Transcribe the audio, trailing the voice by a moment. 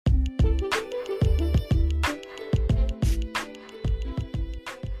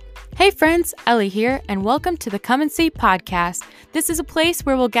Hey friends, Ellie here, and welcome to the Come and See podcast. This is a place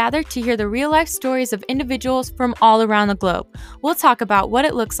where we'll gather to hear the real-life stories of individuals from all around the globe. We'll talk about what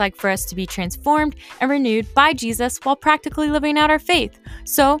it looks like for us to be transformed and renewed by Jesus while practically living out our faith.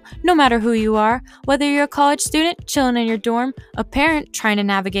 So, no matter who you are, whether you're a college student chilling in your dorm, a parent trying to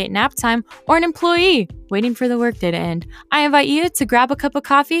navigate nap time, or an employee waiting for the workday to end, I invite you to grab a cup of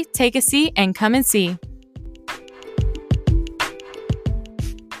coffee, take a seat, and come and see.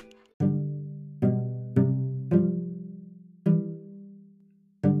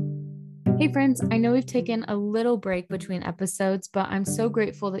 Hey friends, I know we've taken a little break between episodes, but I'm so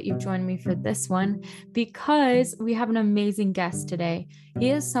grateful that you've joined me for this one because we have an amazing guest today. He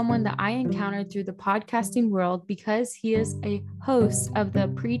is someone that I encountered through the podcasting world because he is a host of the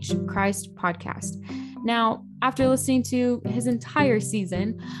Preach Christ podcast. Now, after listening to his entire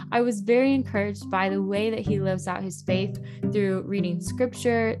season, I was very encouraged by the way that he lives out his faith through reading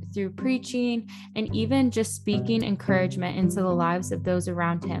scripture, through preaching, and even just speaking encouragement into the lives of those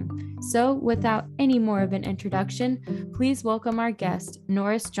around him. So, without any more of an introduction, please welcome our guest,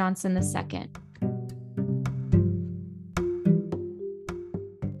 Norris Johnson II.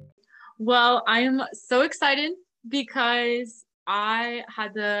 Well, I am so excited because I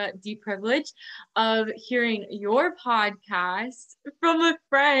had the deep privilege of hearing your podcast from a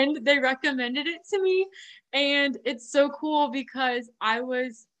friend. They recommended it to me, and it's so cool because I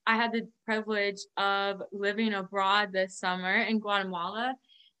had the privilege of living abroad this summer in Guatemala,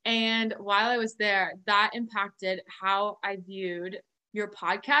 and while I was there, that impacted how I viewed your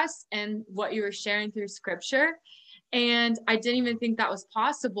podcast and what you were sharing through scripture. And I didn't even think that was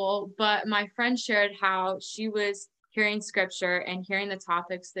possible, but my friend shared how she was hearing scripture and hearing the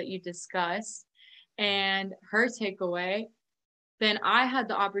topics that you discuss and her takeaway. Then I had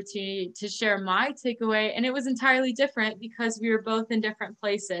the opportunity to share my takeaway, and it was entirely different because we were both in different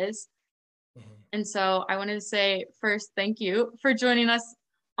places. And so I wanted to say first, thank you for joining us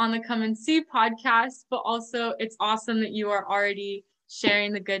on the Come and See podcast, but also it's awesome that you are already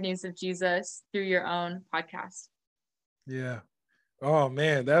sharing the good news of Jesus through your own podcast. Yeah. Oh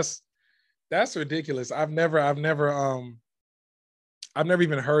man, that's ridiculous. I've never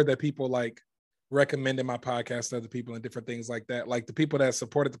even heard that people like recommended my podcast to other people and different things like that. Like the people that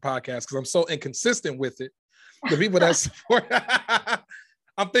supported the podcast, because I'm so inconsistent with it. The people that support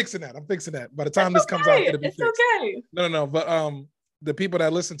I'm fixing that. By the time this comes out, it'll be fixed. Okay. No. But the people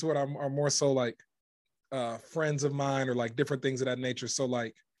that listen to it are more so like friends of mine or like different things of that nature. So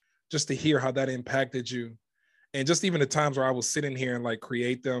like just to hear how that impacted you. And just even the times where I was sitting here and like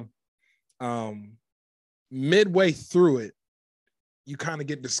create them, midway through it, you kind of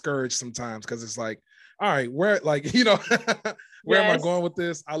get discouraged sometimes because it's like, all right, where like, you know, where am I going with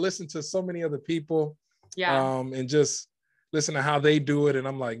this? I listen to so many other people and just listen to how they do it. And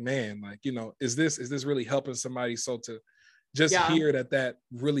I'm like, man, like, you know, is this really helping somebody? So to just hear that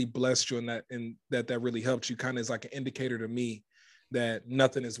really blessed you and that really helped you kind of is like an indicator to me that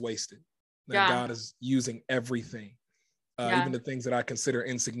nothing is wasted. That God is using everything, even the things that I consider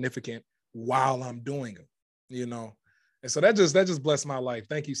insignificant while I'm doing them, you know? And so that just blessed my life.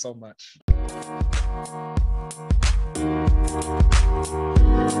 Thank you so much.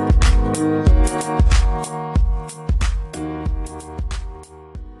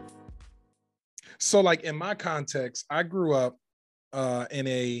 So like in my context, I grew up in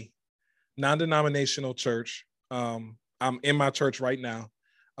a non-denominational church. I'm in my church right now.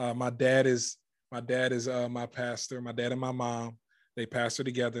 My dad is my pastor. My dad and my mom, they pastor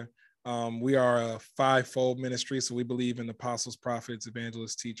together. We are a fivefold ministry, so we believe in apostles, prophets,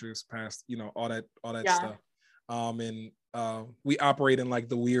 evangelists, teachers, past, you know, all that stuff. And we operate in like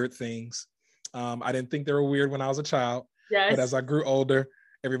the weird things. I didn't think they were weird when I was a child, but as I grew older,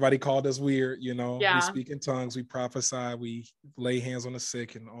 everybody called us weird. You know, we speak in tongues, we prophesy, we lay hands on the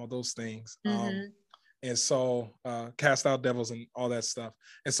sick, and all those things. And so cast out devils and all that stuff.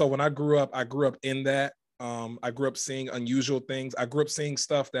 And so when I grew up in that. I grew up seeing unusual things. I grew up seeing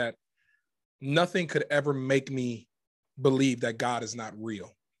stuff that nothing could ever make me believe that God is not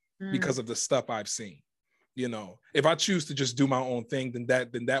real because of the stuff I've seen. You know, if I choose to just do my own thing, then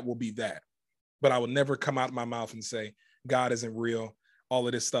that will be that. But I would never come out of my mouth and say, God isn't real. All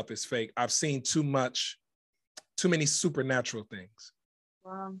of this stuff is fake. I've seen too many supernatural things.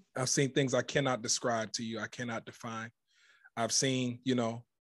 Wow. I've seen things I cannot describe to you. I cannot define. I've seen, you know,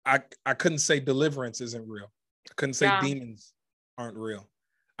 I couldn't say deliverance isn't real. I couldn't say demons aren't real.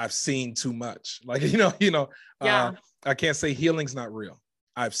 I've seen too much. Like, I can't say healing's not real.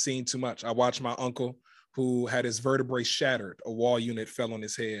 I've seen too much. I watched my uncle who had his vertebrae shattered. A wall unit fell on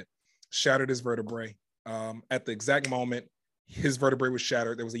his head, shattered his vertebrae. At the exact moment his vertebrae was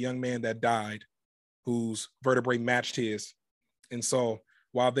shattered. There was a young man that died whose vertebrae matched his. And so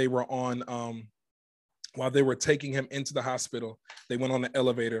while they were taking him into the hospital, they went on the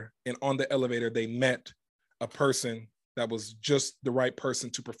elevator, and on the elevator, they met a person that was just the right person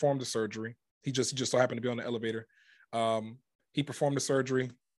to perform the surgery. He just so happened to be on the elevator. He performed the surgery,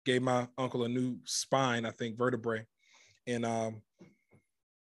 gave my uncle a new spine, I think, vertebrae. And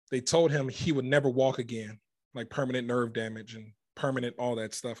they told him he would never walk again, like permanent nerve damage and permanent all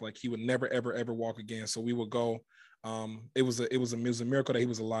that stuff. Like he would never, ever, ever walk again. So we would go. It was a miracle that he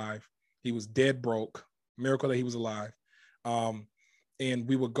was alive. He was dead broke. Miracle that he was alive. And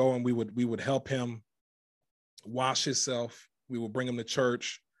we would go and we would help him wash himself. We would bring him to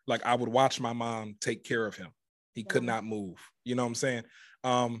church. Like I would watch my mom take care of him. He could not move. You know what I'm saying?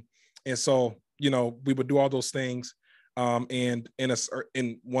 And so, you know, we would do all those things. And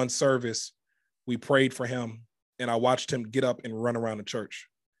in one service, we prayed for him, and I watched him get up and run around the church.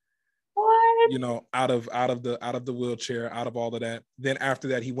 What? You know, out of the wheelchair, out of all of that. Then after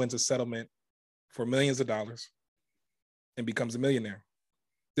that, he wins a settlement for millions of dollars and becomes a millionaire.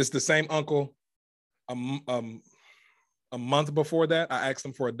 This is the same uncle. A month before that, I asked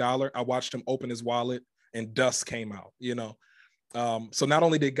him for $1. I watched him open his wallet, and dust came out. You know, so not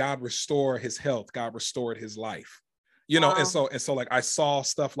only did God restore his health, God restored his life. You know, and so like I saw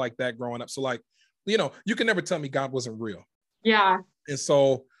stuff like that growing up. So like, you know, you can never tell me God wasn't real. Yeah. And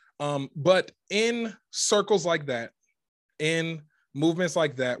so, but in circles like that, in movements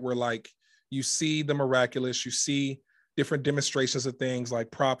like that, where like you see the miraculous, you see different demonstrations of things like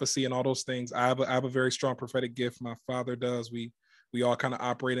prophecy and all those things. I have a very strong prophetic gift. My father does. We all kind of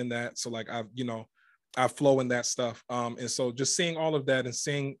operate in that. So like I flow in that stuff. And so just seeing all of that and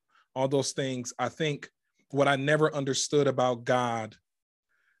seeing all those things, I think what I never understood about God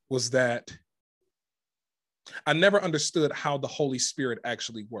was that I never understood how the Holy Spirit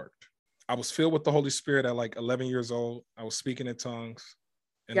actually worked. I was filled with the Holy Spirit at like 11 years old. I was speaking in tongues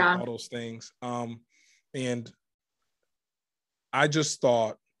and all those things. And I just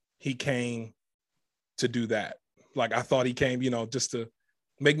thought he came to do that. Like I thought he came, you know, just to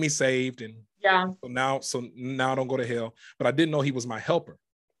make me saved. And so now I don't go to hell, but I didn't know he was my helper.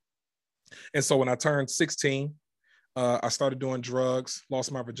 And so when I turned 16, I started doing drugs,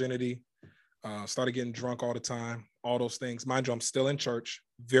 lost my virginity, started getting drunk all the time, all those things. Mind you, I'm still in church,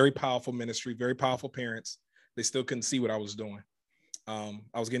 very powerful ministry, very powerful parents. They still couldn't see what I was doing.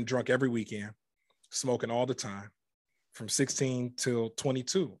 I was getting drunk every weekend, smoking all the time. From 16 till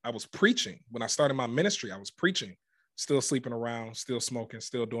 22, I was preaching. When I started my ministry, I was preaching, still sleeping around, still smoking,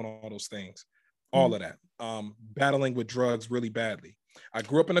 still doing all those things, all of that, battling with drugs really badly. I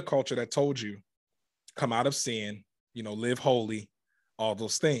grew up in a culture that told you, come out of sin, you know, live holy, all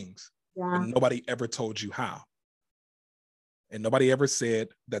those things. But nobody ever told you how. And nobody ever said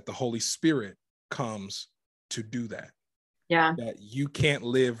that the Holy Spirit comes to do that. Yeah. That you can't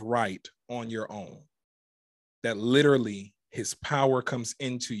live right on your own. That literally his power comes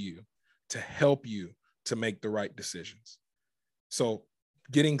into you to help you to make the right decisions. So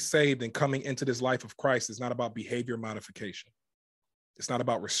getting saved and coming into this life of Christ is not about behavior modification. It's not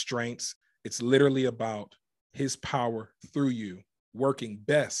about restraints. It's literally about his power through you working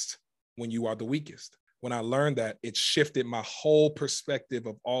best when you are the weakest. When I learned that, it shifted my whole perspective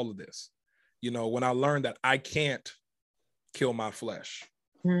of all of this. You know, when I learned that I can't kill my flesh,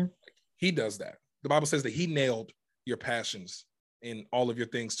 he does that. The Bible says that he nailed your passions and all of your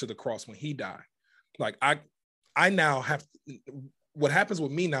things to the cross when he died. Like I now have, what happens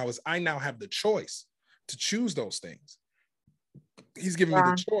with me now is I now have the choice to choose those things. He's giving me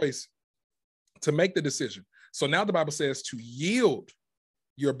the choice to make the decision. So now the Bible says to yield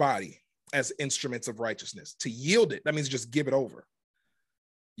your body as instruments of righteousness, to yield it. That means just give it over.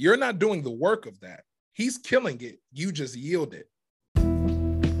 You're not doing the work of that. He's killing it. You just yield it.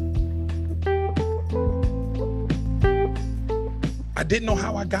 I didn't know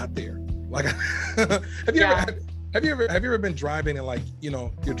how I got there. Like, have you ever been driving and like, you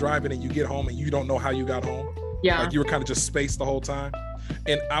know, you're driving and you get home and you don't know how you got home? Yeah. Like you were kind of just spaced the whole time.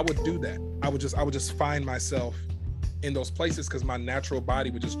 And I would do that. I would just find myself in those places because my natural body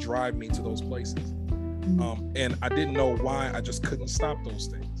would just drive me to those places. And I didn't know why. I just couldn't stop those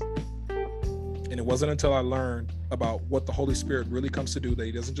things. And it wasn't until I learned about what the Holy Spirit really comes to do, that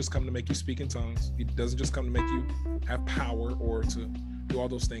he doesn't just come to make you speak in tongues. He doesn't just come to make you have power or to do all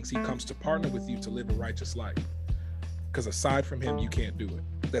those things. He comes to partner with you to live a righteous life. Because aside from him, you can't do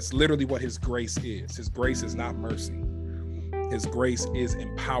it. That's literally what his grace is. His grace is not mercy. His grace is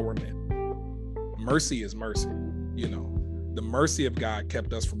empowerment. Mercy is mercy. You know, the mercy of God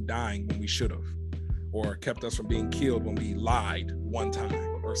kept us from dying when we should have. or kept us from being killed when we lied one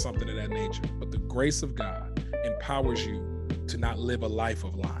time or something of that nature. But the grace of God empowers you to not live a life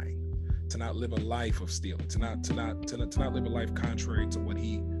of lying, to not live a life of stealing, to not live a life contrary to what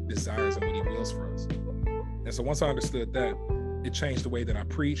he desires and what he wills for us. And so once I understood that, it changed the way that I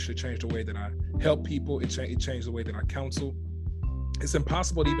preach. It changed the way that I help people. It changed the way that I counsel. It's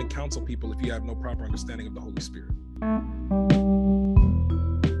impossible to even counsel people if you have no proper understanding of the Holy Spirit.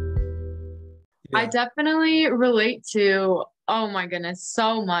 Yeah. I definitely relate to, oh my goodness,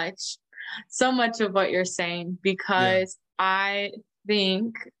 so much of what you're saying, because I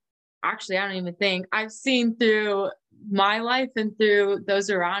think, actually, I don't even think, I've seen through my life and through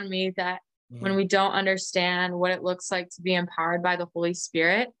those around me that when we don't understand what it looks like to be empowered by the Holy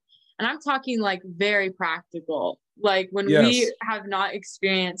Spirit, and I'm talking like very practical, like when we have not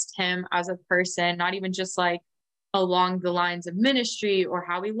experienced him as a person, not even just like along the lines of ministry or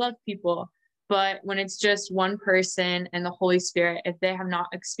how we love people, but when it's just one person and the Holy Spirit, if they have not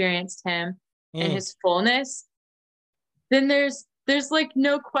experienced him in his fullness, then there's like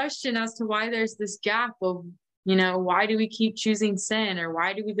no question as to why there's this gap of, you know, why do we keep choosing sin, or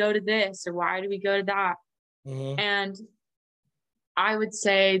why do we go to this, or why do we go to that? And I would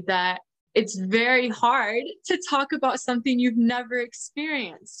say that it's very hard to talk about something you've never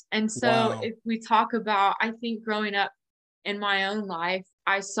experienced. And so if we talk about, I think growing up in my own life,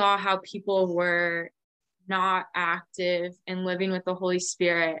 I saw how people were not active in living with the Holy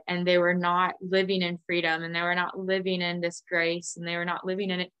Spirit, and they were not living in freedom, and they were not living in this grace, and they were not living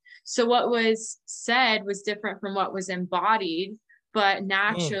in it. So what was said was different from what was embodied, but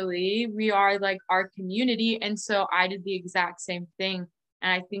naturally we are like our community. And so I did the exact same thing.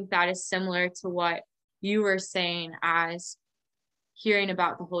 And I think that is similar to what you were saying, as hearing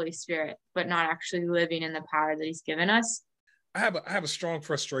about the Holy Spirit, but not actually living in the power that he's given us. I have a strong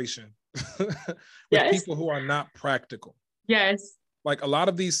frustration with people who are not practical. Yes. Like a lot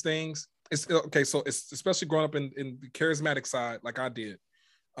of these things, it's okay. So it's especially growing up in the charismatic side, like I did.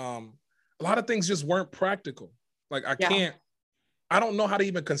 A lot of things just weren't practical. Like I don't know how to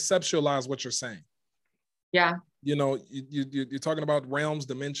even conceptualize what you're saying. Yeah. You know, you're talking about realms,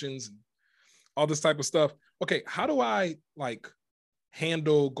 dimensions, and all this type of stuff. Okay, how do I like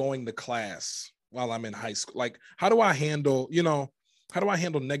handle going to class while I'm in high school? Like, how do I handle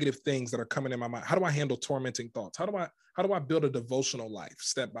negative things that are coming in my mind? How do I handle tormenting thoughts? How do I build a devotional life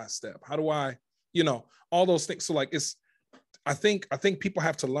step by step? How do I, all those things? So like I think people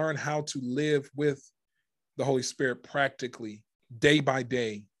have to learn how to live with the Holy Spirit practically day by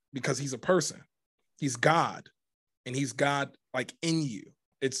day, because he's a person. He's God, and he's God like in you.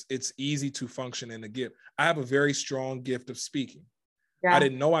 It's easy to function in the gift. I have a very strong gift of speaking. Yeah. I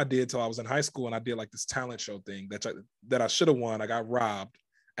didn't know I did till I was in high school, and I did like this talent show thing that I should have won. I got robbed.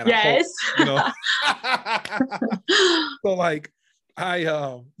 And yes. So like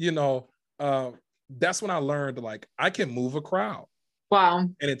that's when I learned like I can move a crowd. Wow.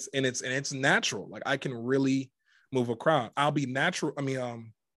 And it's natural. Like I can really move a crowd. I'll be natural. I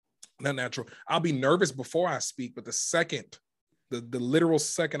mean, not natural. I'll be nervous before I speak, but the literal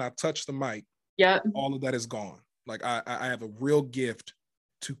second I touch the mic, all of that is gone. Like I have a real gift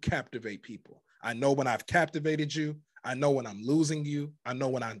to captivate people. I know when I've captivated you. I know when I'm losing you. I know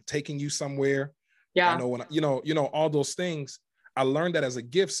when I'm taking you somewhere. Yeah. I know when all those things. I learned that as a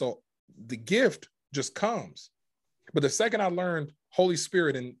gift. So the gift just comes. But the second I learned Holy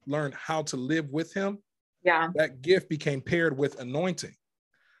Spirit and learned how to live with him, that gift became paired with anointing,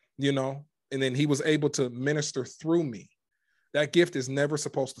 and then he was able to minister through me. That gift is never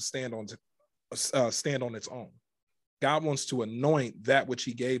supposed to stand on its own. God wants to anoint that which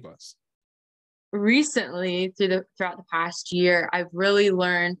he gave us. Recently, throughout the past year, I've really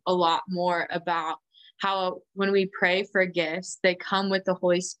learned a lot more about how when we pray for gifts, they come with the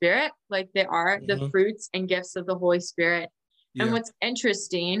Holy Spirit, like they are the fruits and gifts of the Holy Spirit. Yeah. And what's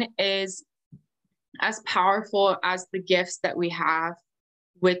interesting is, as powerful as the gifts that we have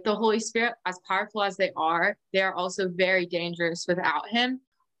with the Holy Spirit, as powerful as they are also very dangerous without him.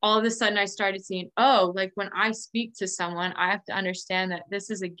 All of a sudden I started seeing, like when I speak to someone, I have to understand that this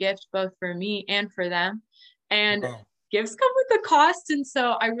is a gift both for me and for them. And gifts come with a cost. And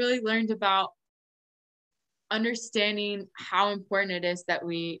so I really learned about understanding how important it is that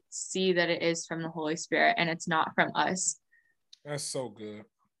we see that it is from the Holy Spirit and it's not from us. That's so good.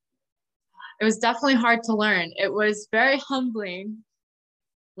 It was definitely hard to learn. It was very humbling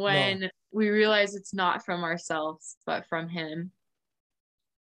when we realize it's not from ourselves, but from him.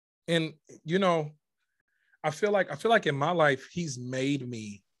 And, I feel like in my life, he's made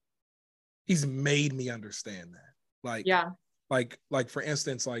me understand that. Like, like for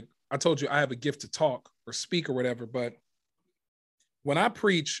instance, like I told you I have a gift to talk or speak or whatever, but when I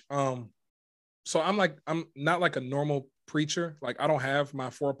preach, so I'm not like a normal preacher. Like I don't have my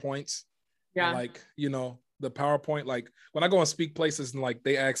 4 points and like, the PowerPoint. Like when I go and speak places and like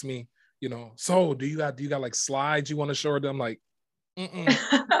they ask me, so do you got like slides you want to show them? Like, mm-mm.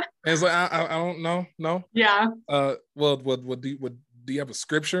 And it's like I don't know, no. Yeah. Well, do you have a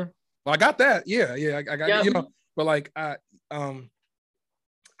scripture? Well, I got that. Yeah, I got Yep. but like I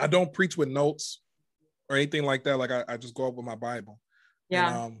don't preach with notes or anything like that. Like I just go up with my Bible.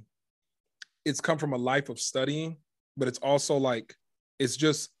 Yeah. And it's come from a life of studying, but it's also like it's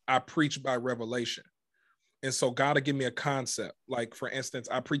just I preach by revelation. And so God will give me a concept. Like for instance,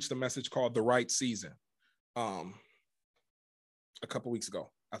 I preached a message called The Right Season a couple weeks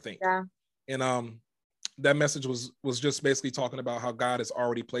ago, I think. Yeah. And that message was just basically talking about how God has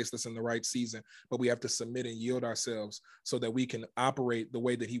already placed us in the right season, but we have to submit and yield ourselves so that we can operate the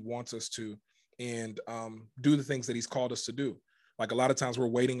way that he wants us to and do the things that he's called us to do. Like a lot of times we're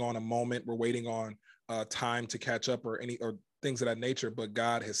waiting on a moment, we're waiting on time to catch up or things of that nature, but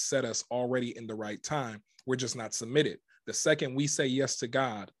God has set us already in the right time. We're just not submitted. The second we say yes to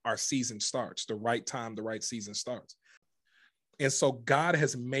God, our season starts. The right time, the right season starts. And so God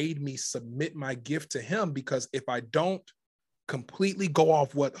has made me submit my gift to him, because if I don't completely go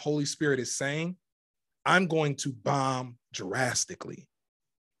off what Holy Spirit is saying, I'm going to bomb drastically.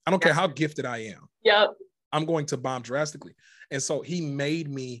 I don't care how gifted I am. Yep. I'm going to bomb drastically. And so he made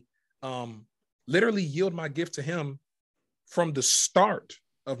me literally yield my gift to him from the start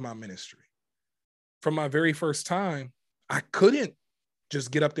of my ministry. From my very first time, I couldn't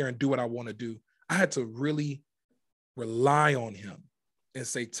just get up there and do what I want to do. I had to really rely on him and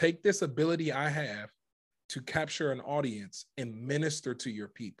say, take this ability I have to capture an audience and minister to your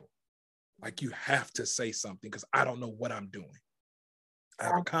people. Like you have to say something because I don't know what I'm doing. I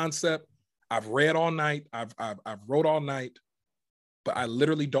have a concept. I've read all night. I've wrote all night, but I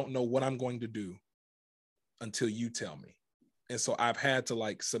literally don't know what I'm going to do until you tell me. And so I've had to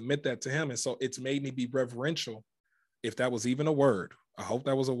like submit that to him. And so it's made me be reverential, if that was even a word. I hope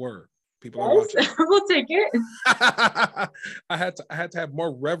that was a word. People are watching. We'll take it. I had to have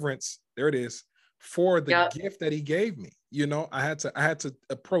more reverence. There it is, for the gift that he gave me. I had to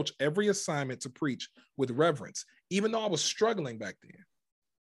approach every assignment to preach with reverence, even though I was struggling back then.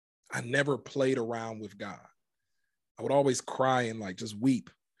 I never played around with God. I would always cry and like just weep.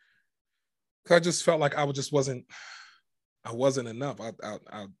 I just felt like I wasn't enough.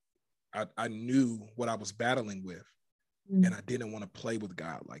 I knew what I was battling with, and I didn't want to play with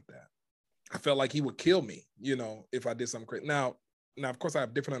God like that. I felt like he would kill me, if I did something crazy. Now, of course, I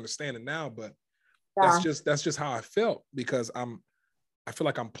have different understanding now, but that's just how I felt, because I feel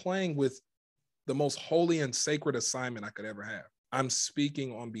like I'm playing with the most holy and sacred assignment I could ever have. I'm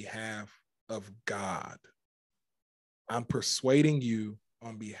speaking on behalf of God. I'm persuading you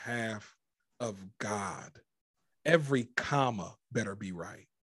on behalf of God. Every comma better be right.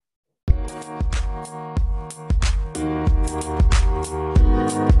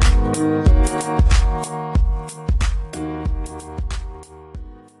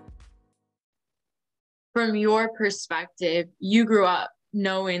 From your perspective, you grew up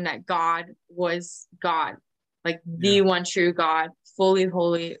knowing that God was God, like the one true God, fully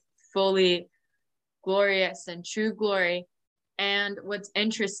holy, fully glorious and true glory. And what's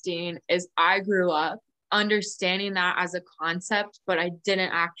interesting is I grew up understanding that as a concept, but I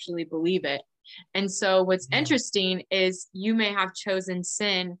didn't actually believe it. And so what's interesting is you may have chosen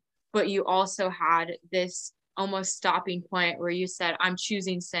sin, but you also had this almost stopping point where you said, I'm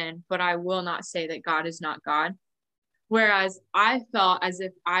choosing sin, but I will not say that God is not God. Whereas I felt as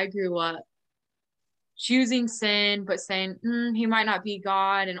if I grew up choosing sin, but saying, he might not be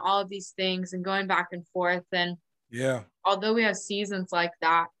God, and all of these things, and going back and forth. And although we have seasons like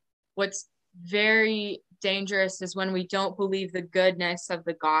that, what's very dangerous is when we don't believe the goodness of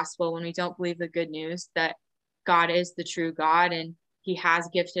the gospel, when we don't believe the good news that God is the true God, and he has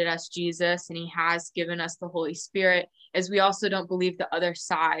gifted us Jesus, and he has given us the Holy Spirit, as we also don't believe the other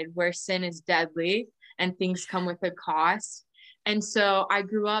side, where sin is deadly and things come with a cost. And so I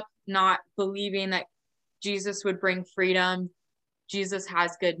grew up not believing that Jesus would bring freedom. Jesus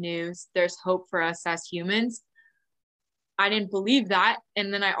has good news. There's hope for us as humans. I didn't believe that.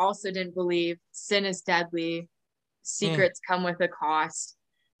 And then I also didn't believe sin is deadly. Secrets come with a cost.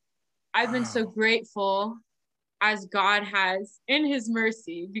 I've been so grateful, as God has, in his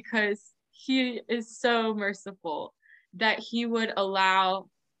mercy, because he is so merciful, that he would allow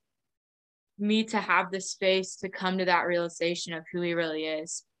me to have the space to come to that realization of who he really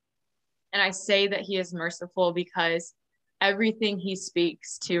is. And I say that he is merciful because everything he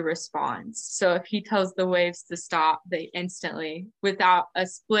speaks to responds. So if he tells the waves to stop, they instantly, without a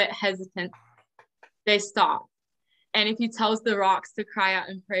split hesitant, they stop. And if he tells the rocks to cry out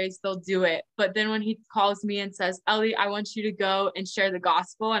in praise, they'll do it. But then when he calls me and says, Ellie, I want you to go and share the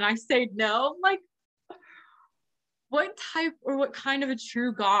gospel, and I say no, like, what type or what kind of a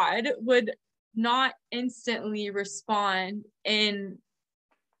true God would not instantly respond in,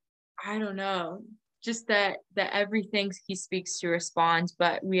 I don't know, just that everything he speaks to responds,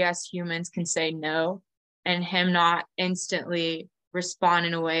 but we as humans can say no, and him not instantly respond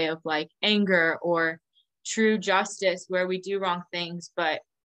in a way of like anger or true justice where we do wrong things, but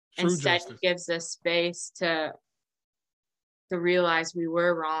True instead justice. he gives us space to realize we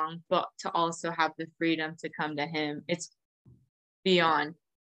were wrong, but to also have the freedom to come to him. It's beyond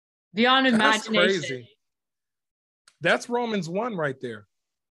That's imagination. crazy. That's Romans 1 right there.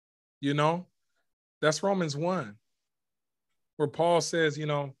 You know, that's Romans 1, where Paul says,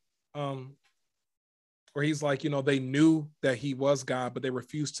 where he's like, they knew that he was God, but they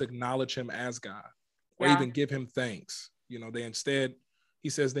refused to acknowledge him as God or even give him thanks. He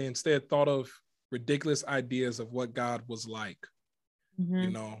says they instead thought of ridiculous ideas of what God was like,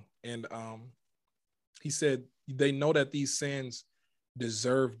 and he said they know that these sins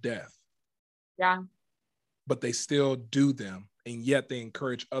deserve death. Yeah. But they still do them, and yet they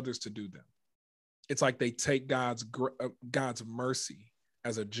encourage others to do them. It's like they take God's mercy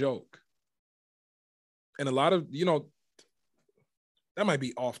as a joke. And a lot of, that might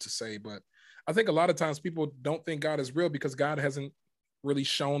be off to say, but I think a lot of times people don't think God is real because God hasn't really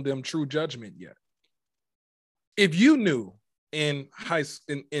shown them true judgment yet. If you knew in high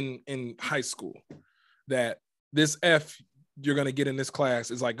school that this F you're going to get in this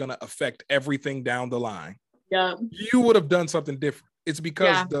class is like going to affect everything down the line, you would have done something different. It's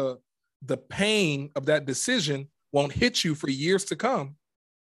because the pain of that decision won't hit you for years to come.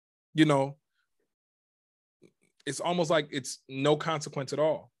 It's almost like it's no consequence at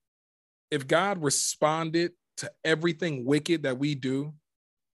all. If God responded to everything wicked that we do,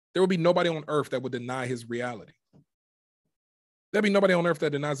 there would be nobody on earth that would deny his reality. There'd be nobody on earth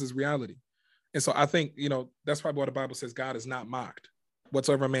that denies his reality. And so I think, that's probably what the Bible says. God is not mocked.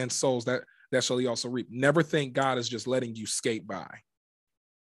 Whatsoever a man sows, that shall he also reap. Never think God is just letting you skate by.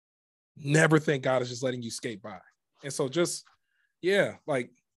 Never think God is just letting you skate by. And so just,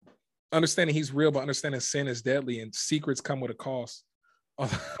 like understanding he's real, but understanding sin is deadly and secrets come with a cost.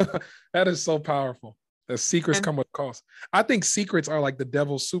 That is so powerful. The secrets come with a cost. I think secrets are like the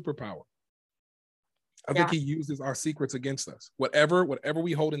devil's superpower. I think he uses our secrets against us. Whatever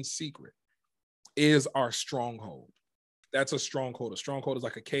we hold in secret is our stronghold. That's a stronghold. A stronghold is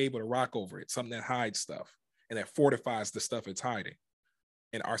like a cave with a rock over it, something that hides stuff and that fortifies the stuff it's hiding.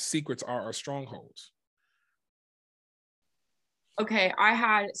 And our secrets are our strongholds. Okay, I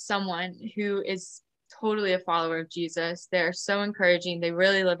had someone who is totally a follower of Jesus. They're so encouraging. They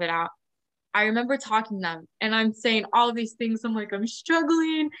really live it out. I remember talking to them and I'm saying all these things. I'm like, I'm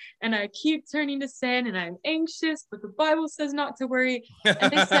struggling and I keep turning to sin and I'm anxious, but the Bible says not to worry.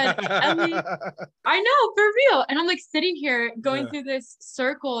 And they said, Ellie, I know, for real. And I'm like sitting here going through this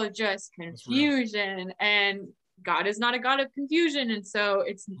circle of just confusion, and God is not a God of confusion. And so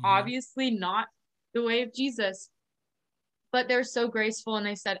it's obviously not the way of Jesus. But they're so graceful. And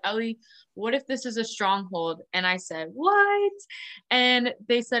they said, Ellie, what if this is a stronghold? And I said, what? And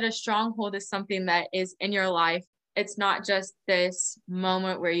they said a stronghold is something that is in your life. It's not just this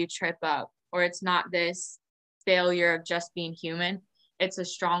moment where you trip up, or it's not this failure of just being human. It's a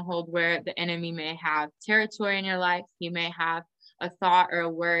stronghold where the enemy may have territory in your life. He may have a thought or a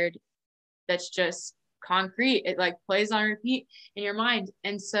word that's just concrete. It like plays on repeat in your mind.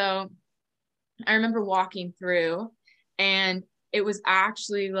 And so I remember walking through, and it was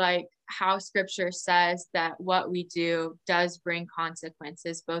actually like how scripture says that what we do does bring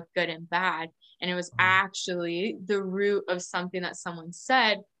consequences, both good and bad. And it was actually the root of something that someone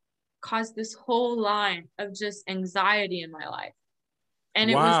said caused this whole line of just anxiety in my life. And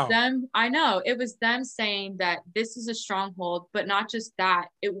it was them, I know, it was them saying that this is a stronghold, but not just that,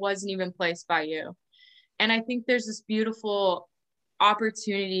 it wasn't even placed by you. And I think there's this beautiful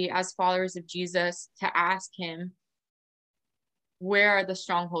opportunity as followers of Jesus to ask him, where are the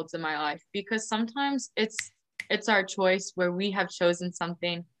strongholds in my life? Because sometimes it's our choice where we have chosen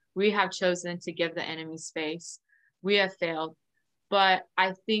something. We have chosen to give the enemy space. We have failed. But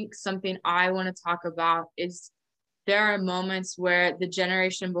I think something I want to talk about is there are moments where the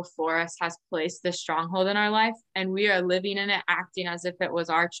generation before us has placed this stronghold in our life, and we are living in it, acting as if it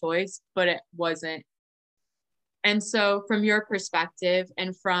was our choice, but it wasn't. And so from your perspective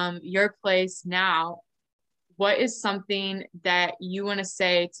and from your place now, what is something that you want to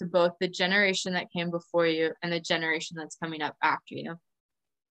say to both the generation that came before you and the generation that's coming up after you?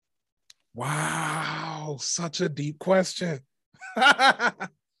 Wow, such a deep question.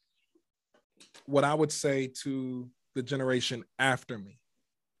 What I would say to the generation after me,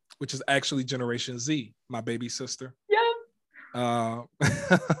 which is actually Generation Z, my baby sister. Yeah. I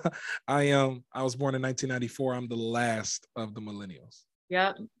was born in 1994. I'm the last of the millennials.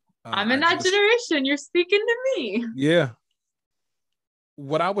 Yep. I'm in that generation. You're speaking to me. Yeah.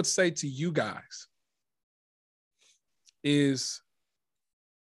 What I would say to you guys is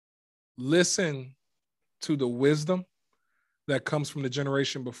listen to the wisdom that comes from the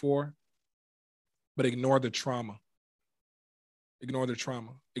generation before, but ignore the trauma. Ignore the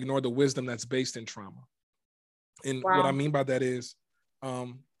trauma. Ignore the wisdom that's based in trauma. And what I mean by that is, I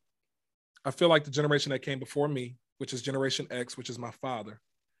feel like the generation that came before me, which is Generation X, which is my father,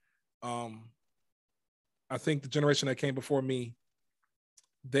 I think the generation that came before me,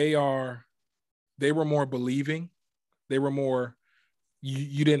 they were more believing. They were more,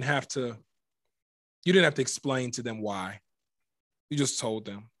 you didn't have to explain to them why. You just told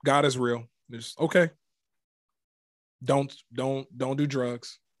them God is real. Just okay. Don't do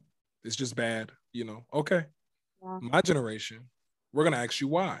drugs. It's just bad, Okay. Yeah. My generation, we're gonna ask you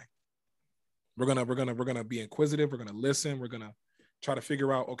why. We're gonna be inquisitive. We're gonna listen. We're gonna try to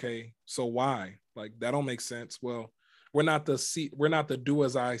figure out, okay, so why? Like that don't make sense. Well, we're not the do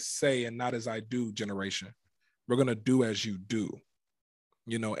as I say and not as I do generation. We're gonna do as you do,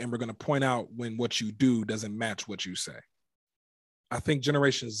 and we're gonna point out when what you do doesn't match what you say. I think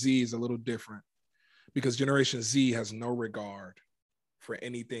Generation Z is a little different because Generation Z has no regard for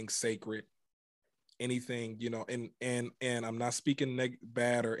anything sacred, anything, and I'm not speaking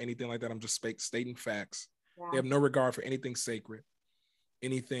bad or anything like that. I'm just stating facts. Yeah. They have no regard for anything sacred,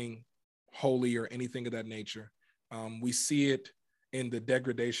 anything holy, or anything of that nature. We see it in the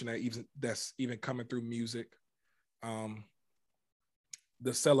degradation that's even coming through music,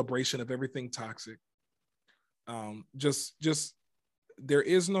 the celebration of everything toxic. Just there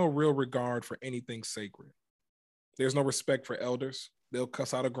is no real regard for anything sacred. There's no respect for elders. They'll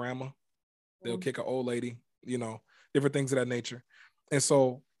cuss out a grandma. They'll kick an old lady, different things of that nature. And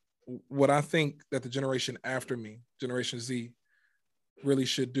so what I think that the generation after me, Generation Z, really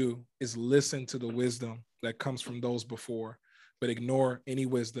should do is listen to the wisdom that comes from those before, but ignore any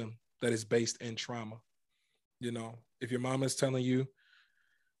wisdom that is based in trauma. If your mom is telling you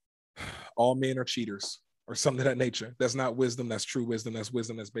all men are cheaters or something of that nature, that's not wisdom. That's true wisdom. That's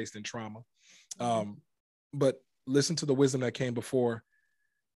wisdom that's based in trauma. But listen to the wisdom that came before,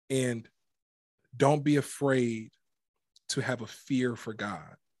 and don't be afraid to have a fear for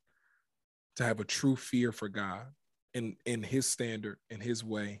God, to have a true fear for God in his standard, in his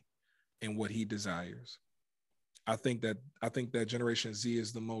way, and what he desires. I think that Generation Z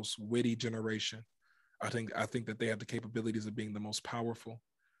is the most witty generation. I think that they have the capabilities of being the most powerful.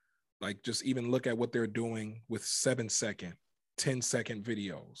 Like, just even look at what they're doing with 7-second, 10-second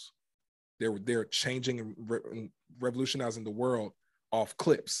videos. They're changing and revolutionizing the world off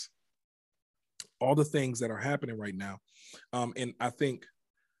clips. All the things that are happening right now. And I think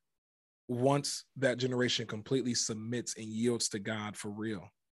once that generation completely submits and yields to God for real,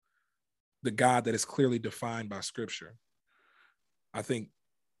 the God that is clearly defined by Scripture, I think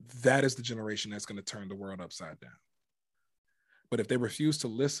that is the generation that's going to turn the world upside down. But if they refuse to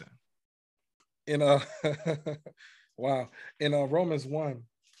listen, in Romans 1,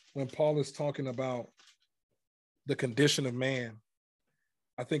 when Paul is talking about the condition of man,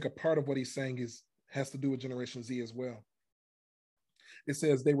 I think a part of what he's saying has to do with Generation Z as well. It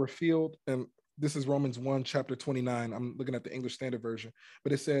says they were filled, and this is Romans 1, chapter 29. I'm looking at the English Standard Version,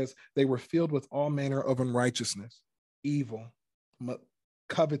 but it says they were filled with all manner of unrighteousness, evil,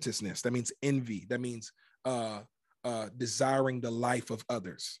 covetousness. That means envy. That means desiring the life of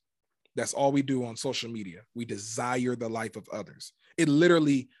others. That's all we do on social media. We desire the life of others. It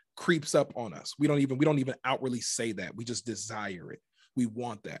literally creeps up on us. We don't even outwardly say that. We just desire it. We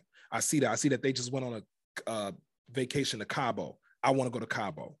want that. I see that they just went on a vacation to Cabo. I want to go to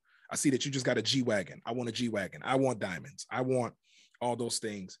Cabo. I see that you just got a G-Wagon. I want a G-Wagon. I want diamonds. I want all those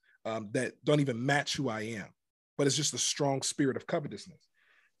things that don't even match who I am. But it's just a strong spirit of covetousness.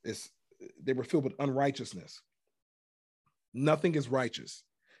 They were filled with unrighteousness. Nothing is righteous.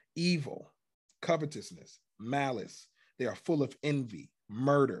 Evil, covetousness, malice. They are full of envy,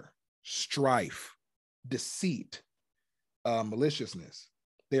 murder, strife, deceit, maliciousness.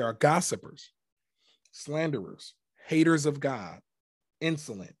 They are gossipers, slanderers, haters of God,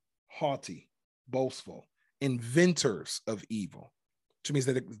 insolent, haughty, boastful, inventors of evil, which means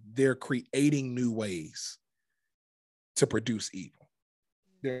that they're creating new ways. to produce evil.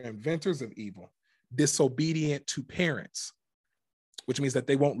 They're inventors of evil, disobedient to parents, which means that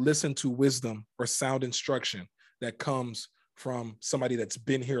they won't listen to wisdom or sound instruction that comes from somebody that's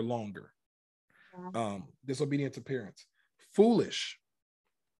been here longer. Disobedient to parents. Foolish.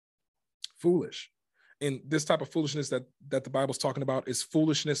 And this type of foolishness that the Bible's talking about is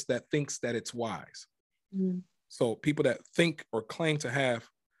foolishness that thinks that it's wise. Mm-hmm. So people that think or claim to have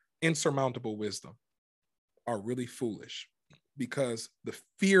insurmountable wisdom are really foolish, because the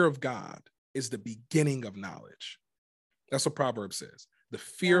fear of God is the beginning of knowledge. That's what Proverbs says. The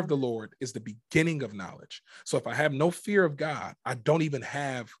fear of the Lord is the beginning of knowledge. So if I have no fear of God, I don't even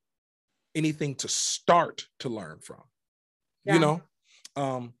have anything to start to learn from. You know,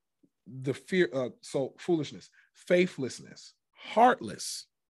 the fear, so foolishness, faithlessness, heartless.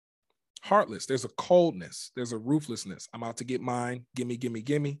 There's a coldness, there's a ruthlessness. I'm out to get mine.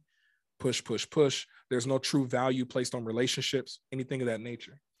 Gimme. Push. There's no true value placed on relationships, anything of that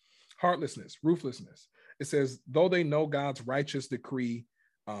nature. Heartlessness, ruthlessness. It says, though they know God's righteous decree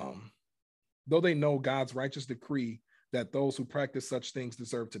that those who practice such things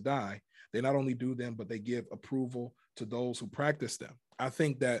deserve to die, they not only do them, but they give approval to those who practice them. I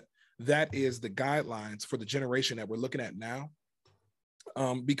think that is the guidelines for the generation that we're looking at now,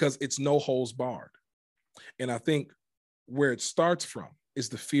 because it's no holds barred. And I think where it starts from is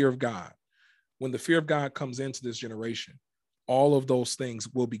the fear of God. When the fear of God comes into this generation, all of those things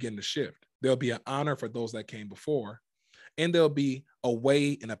will begin to shift. There'll be an honor for those that came before, and there'll be a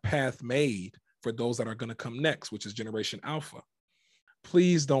way and a path made for those that are going to come next, which is Generation Alpha.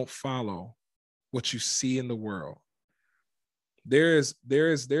 Please don't follow what you see in the world. There is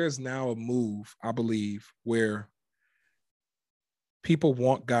now a move, I believe, where people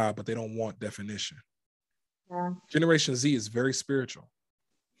want God, but they don't want definition. Yeah. Generation Z is very spiritual.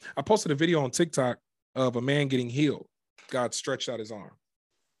 I posted a video on TikTok of a man getting healed. God stretched out his arm.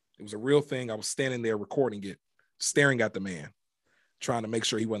 It was a real thing. I was standing there recording it, staring at the man, trying to make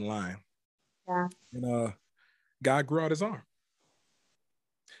sure he wasn't lying. Yeah. And God grew out his arm.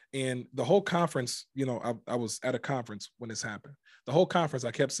 And the whole conference, you know, I was at a conference when this happened. The whole conference,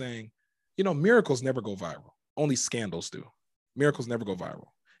 I kept saying, you know, miracles never go viral. Only scandals do. Miracles never go viral.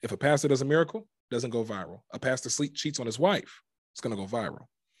 If a pastor does a miracle, it doesn't go viral. A pastor cheats on his wife, it's going to go viral.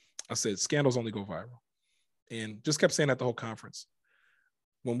 I said, scandals only go viral. And just kept saying that the whole conference.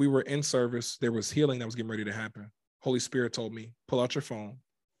 When we were in service, there was healing that was getting ready to happen. Holy Spirit told me, pull out your phone.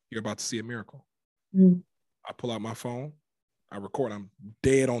 You're about to see a miracle. Mm. I pull out my phone. I record. I'm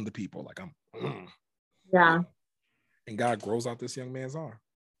dead on the people. Like yeah. And God grows out this young man's arm.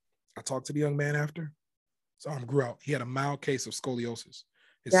 I talked to the young man after. His arm grew out. He had a mild case of scoliosis.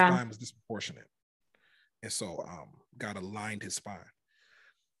 His spine was disproportionate. And so God aligned his spine.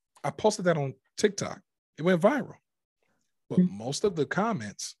 I posted that on TikTok. It went viral. But most of the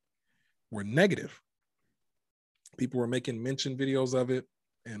comments were negative. People were making mention videos of it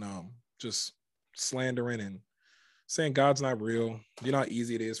and just slandering and saying God's not real. You know how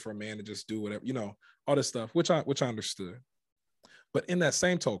easy it is for a man to just do whatever, you know, all this stuff, which I understood. But in that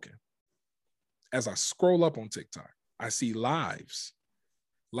same token, as I scroll up on TikTok, I see lives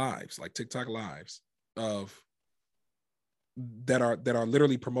like TikTok lives of that are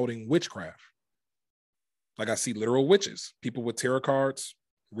literally promoting witchcraft. Like I see literal witches, people with tarot cards,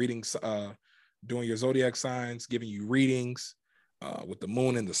 reading, doing your zodiac signs, giving you readings with the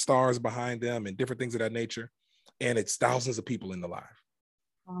moon and the stars behind them and different things of that nature. And it's thousands of people in the live.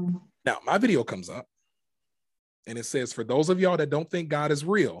 Now, my video comes up and it says, for those of y'all that don't think God is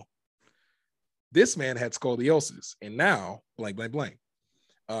real, this man had scoliosis and now blank, blank, blank.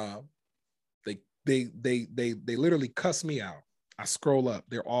 They literally cuss me out. I scroll up.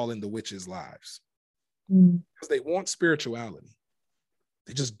 They're all in the witches' lives. Because they want spirituality.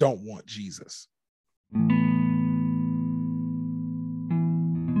 They just don't want Jesus.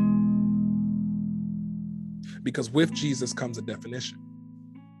 Because with Jesus comes a definition.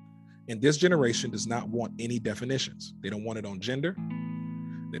 And this generation does not want any definitions. They don't want it on gender.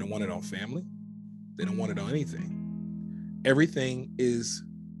 They don't want it on family. They don't want it on anything. Everything is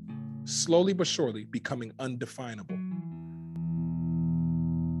slowly but surely becoming undefinable.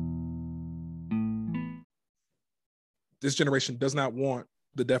 This generation does not want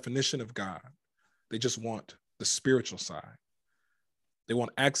the definition of God. They just want the spiritual side. They want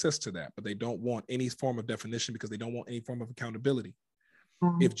access to that, but they don't want any form of definition because they don't want any form of accountability.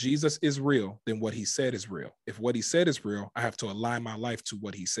 If Jesus is real, then what he said is real. If what he said is real, I have to align my life to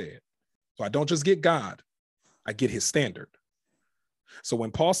what he said. So I don't just get God, I get his standard. So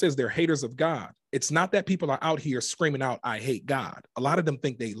when Paul says they're haters of God, it's not that people are out here screaming out, I hate God. A lot of them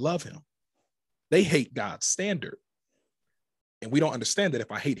think they love him. They hate God's standard. And we don't understand that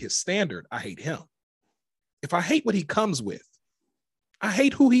if I hate his standard, I hate him. If I hate what he comes with, I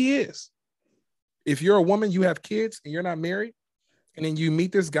hate who he is. If you're a woman, you have kids and you're not married, and then you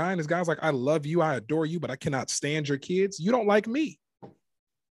meet this guy and this guy's like, I love you, I adore you, but I cannot stand your kids. You don't like me.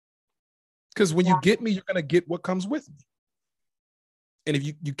 Because when you get me, you're going to get what comes with me. And if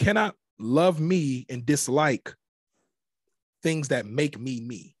you cannot love me and dislike things that make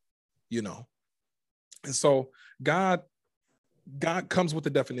me, you know. And so God comes with the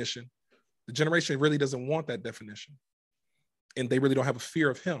definition. The generation really doesn't want that definition. And they really don't have a fear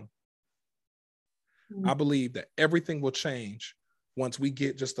of him. I believe that everything will change once we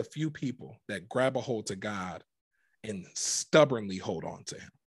get just a few people that grab a hold to God and stubbornly hold on to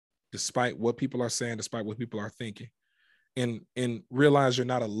him, despite what people are saying, despite what people are thinking, and realize you're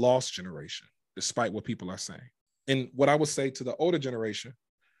not a lost generation, despite what people are saying. And what I would say to the older generation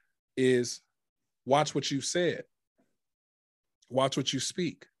is watch what you said. Watch what you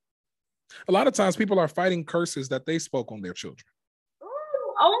speak. A lot of times people are fighting curses that they spoke on their children.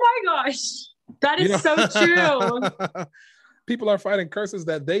 Oh my gosh. That is so true. People are fighting curses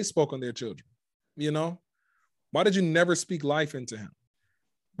that they spoke on their children. You know, why did you never speak life into him?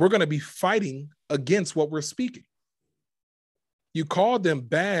 We're going to be fighting against what we're speaking. You called them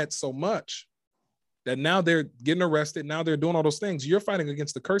bad so much that now they're getting arrested. Now they're doing all those things. You're fighting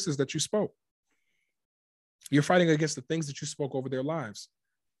against the curses that you spoke. You're fighting against the things that you spoke over their lives.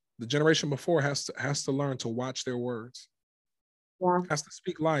 The generation before has to learn to watch their words, has to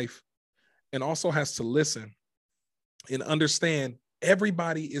speak life, and also has to listen and understand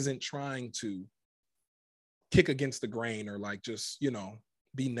everybody isn't trying to kick against the grain or like just, you know,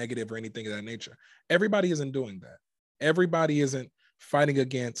 be negative or anything of that nature. Everybody isn't doing that. Everybody isn't fighting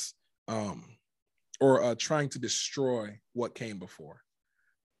against or trying to destroy what came before.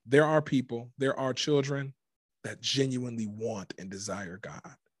 There are people, there are children that genuinely want and desire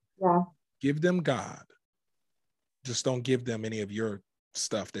God. Yeah. Give them God. Just don't give them any of your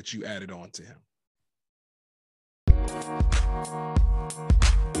stuff that you added on to him.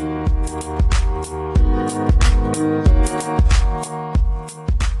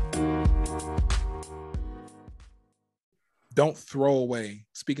 Don't throw away,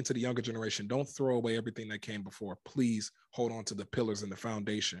 speaking to the younger generation, don't throw away everything that came before. Please hold on to the pillars and the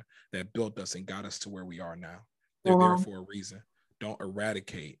foundation that built us and got us to where we are now. They're there for a reason. Don't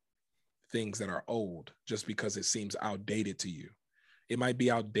eradicate things that are old just because it seems outdated to you. It might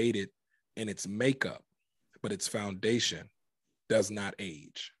be outdated in its makeup, but its foundation does not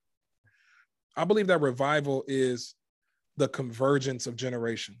age. I believe that revival is the convergence of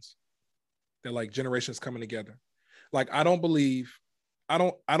generations. They're like generations coming together. Like, I don't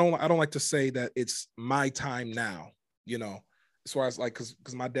like to say that it's my time now, you know, as far as like, cause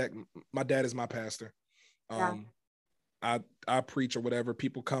my dad is my pastor. I preach or whatever.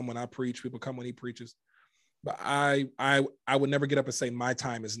 People come when I preach, people come when he preaches. But I would never get up and say my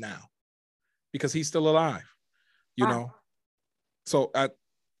time is now, because he's still alive, you know? So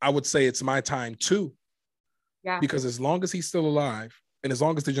I would say it's my time too. Yeah. Because as long as he's still alive, and as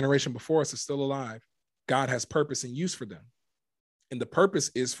long as the generation before us is still alive, God has purpose and use for them. And the purpose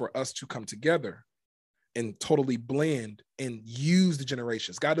is for us to come together and totally blend and use the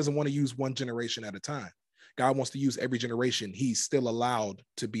generations. God doesn't want to use one generation at a time. God wants to use every generation he's still allowed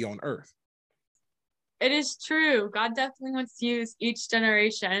to be on earth. It is true. God definitely wants to use each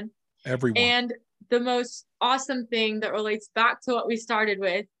generation. Everyone. And the most awesome thing that relates back to what we started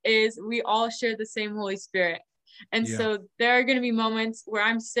with is we all share the same Holy Spirit. And so there are going to be moments where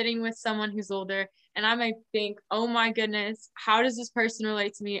I'm sitting with someone who's older and I might think, oh my goodness, how does this person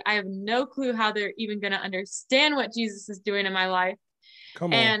relate to me? I have no clue how they're even going to understand what Jesus is doing in my life.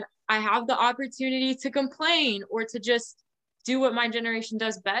 Come on. And I have the opportunity to complain or to just do what my generation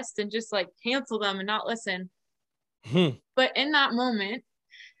does best and just like cancel them and not listen. But in that moment,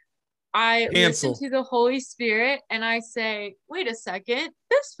 I listen to the Holy Spirit and I say, wait a second,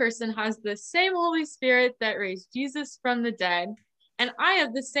 this person has the same Holy Spirit that raised Jesus from the dead, and I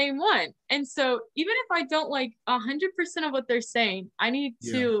have the same one. And so even if I don't like 100% of what they're saying, I need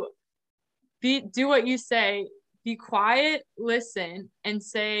to do what you say, be quiet, listen, and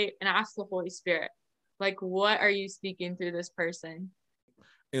say, and ask the Holy Spirit, like, what are you speaking through this person?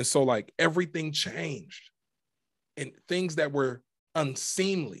 And so like everything changed, and things that were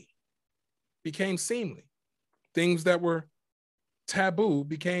unseemly became seemly. Things that were taboo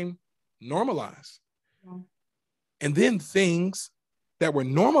became normalized. And then things that were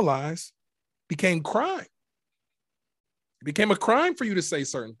normalized became crime. It became a crime for you to say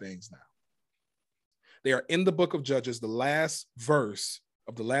certain things now. They are in the book of Judges, the last verse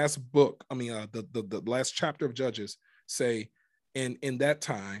of the last book. The last chapter of Judges say, And in that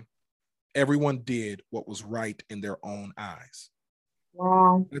time, everyone did what was right in their own eyes.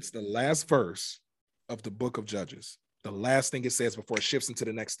 Wow. That's the last verse of the book of Judges. The last thing it says before it shifts into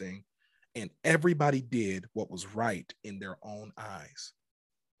the next thing. And everybody did what was right in their own eyes.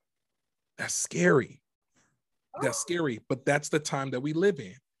 That's scary. That's scary, but that's the time that we live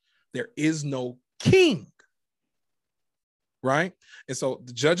in. There is no king, right? And so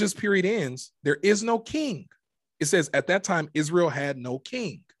the Judges period ends. There is no king. It says at that time, Israel had no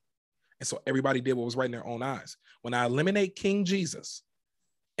king. And so everybody did what was right in their own eyes. When I eliminate King Jesus,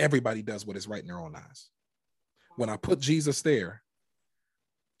 everybody does what is right in their own eyes. When I put Jesus there,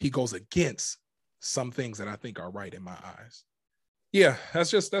 he goes against some things that I think are right in my eyes. Yeah,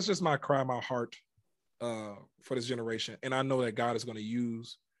 that's just my cry, my heart for this generation. And I know that God is going to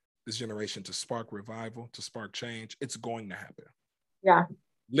use this generation to spark revival, to spark change. It's going to happen. Yeah.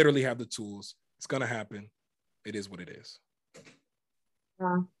 Literally have the tools. It's going to happen. It is what it is.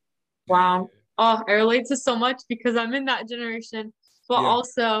 Wow. Wow. Oh, I relate to so much because I'm in that generation, but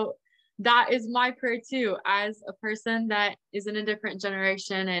also that is my prayer too, as a person that is in a different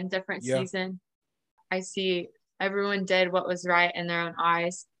generation and different season. I see everyone did what was right in their own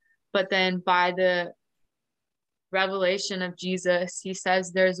eyes, but then by the revelation of Jesus, he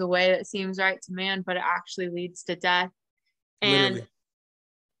says there's a way that seems right to man, but it actually leads to death. And literally,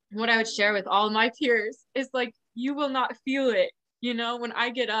 what I would share with all of my peers is like, you will not feel it. You know, when I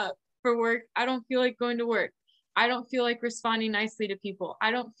get up for work, I don't feel like going to work. I don't feel like responding nicely to people.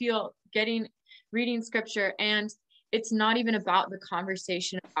 I don't feel reading scripture. And it's not even about the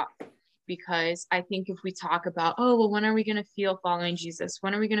conversation about, because I think if we talk about, oh, well, when are we going to feel following Jesus?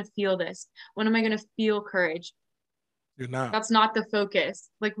 When are we going to feel this? When am I going to feel courage? You're not. That's not the focus.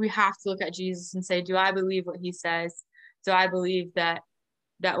 Like, we have to look at Jesus and say, do I believe what he says? Do I believe that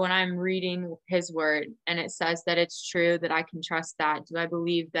when I'm reading his word and it says that it's true, that I can trust that? Do I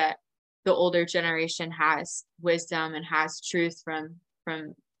believe that the older generation has wisdom and has truth from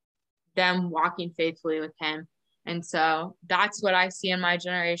them walking faithfully with him? And so that's what I see in my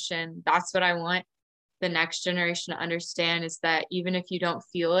generation. That's what I want the next generation to understand, is that even if you don't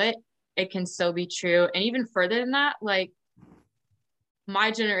feel it, it can still be true. And even further than that, like, my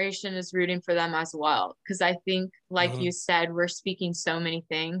generation is rooting for them as well. Because I think, like you said, we're speaking so many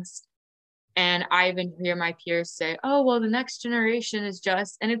things. And I even hear my peers say, oh, well, the next generation is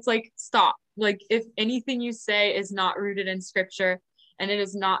just, and it's like, stop. Like, if anything you say is not rooted in scripture and it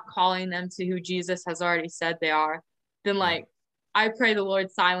is not calling them to who Jesus has already said they are, then like, I pray the Lord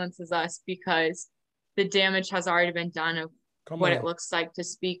silences us, because the damage has already been done of what it looks like to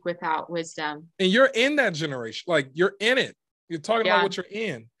speak without wisdom. And you're in that generation. Like, you're in it. You're talking about what you're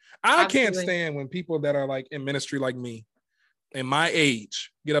in. I can't stand when people that are like in ministry like me and my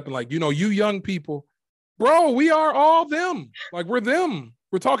age get up and like, you young people, bro, we are all them. Like, we're them.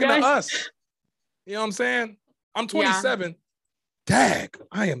 We're talking to us. You know what I'm saying? I'm 27. Dag,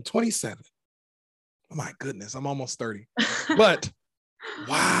 I am 27. Oh my goodness, I'm almost 30. But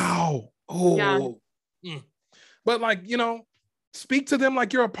wow. Oh. Yeah. But like, speak to them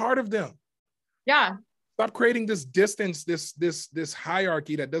like you're a part of them. Yeah. Stop creating this distance, this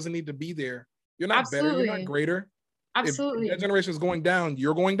hierarchy that doesn't need to be there. You're not better. You're not greater. Absolutely. If that generation is going down,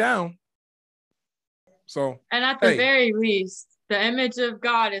 you're going down. So, and at the very least, the image of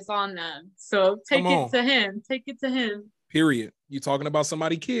God is on them. So take it to him. Take it to him. Period. You talking about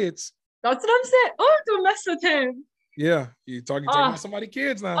somebody's kids. That's what I'm saying. Oh, don't mess with him. Yeah, you're talking about somebody's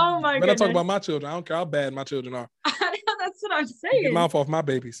kids now. Oh my goodness. I talk about my children. I don't care how bad my children are. That's what I'm saying. Get your mouth off my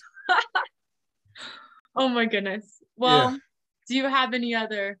babies. Oh my goodness. Well, do you have any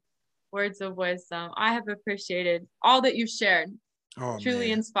other words of wisdom? I have appreciated all that you've shared. Oh,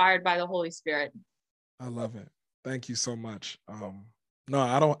 truly inspired by the Holy Spirit. I love it. Thank you so much. No,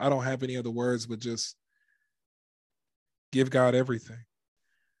 I don't have any other words, but just give God everything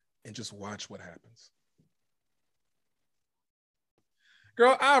and just watch what happens.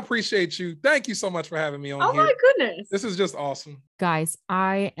 Girl, I appreciate you. Thank you so much for having me on here. Oh my goodness. This is just awesome. Guys,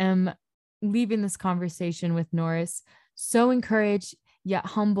 I am leaving this conversation with Norris so encouraged, yet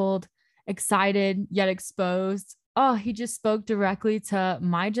humbled, excited, yet exposed. Oh, he just spoke directly to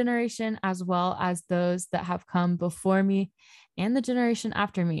my generation as well as those that have come before me and the generation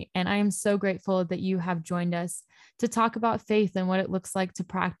after me. And I am so grateful that you have joined us to talk about faith and what it looks like to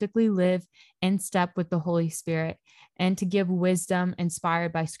practically live in step with the Holy Spirit and to give wisdom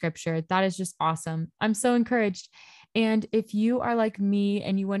inspired by scripture. That is just awesome. I'm so encouraged. And if you are like me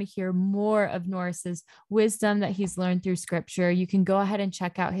and you want to hear more of Norris's wisdom that he's learned through scripture, you can go ahead and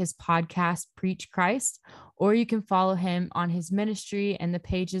check out his podcast, Preach Christ, or you can follow him on his ministry and the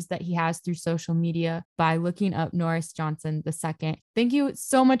pages that he has through social media by looking up Norris Johnson II. Thank you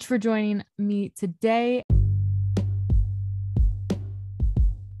so much for joining me today.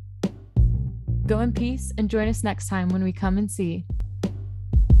 Go in peace and join us next time when we come and see.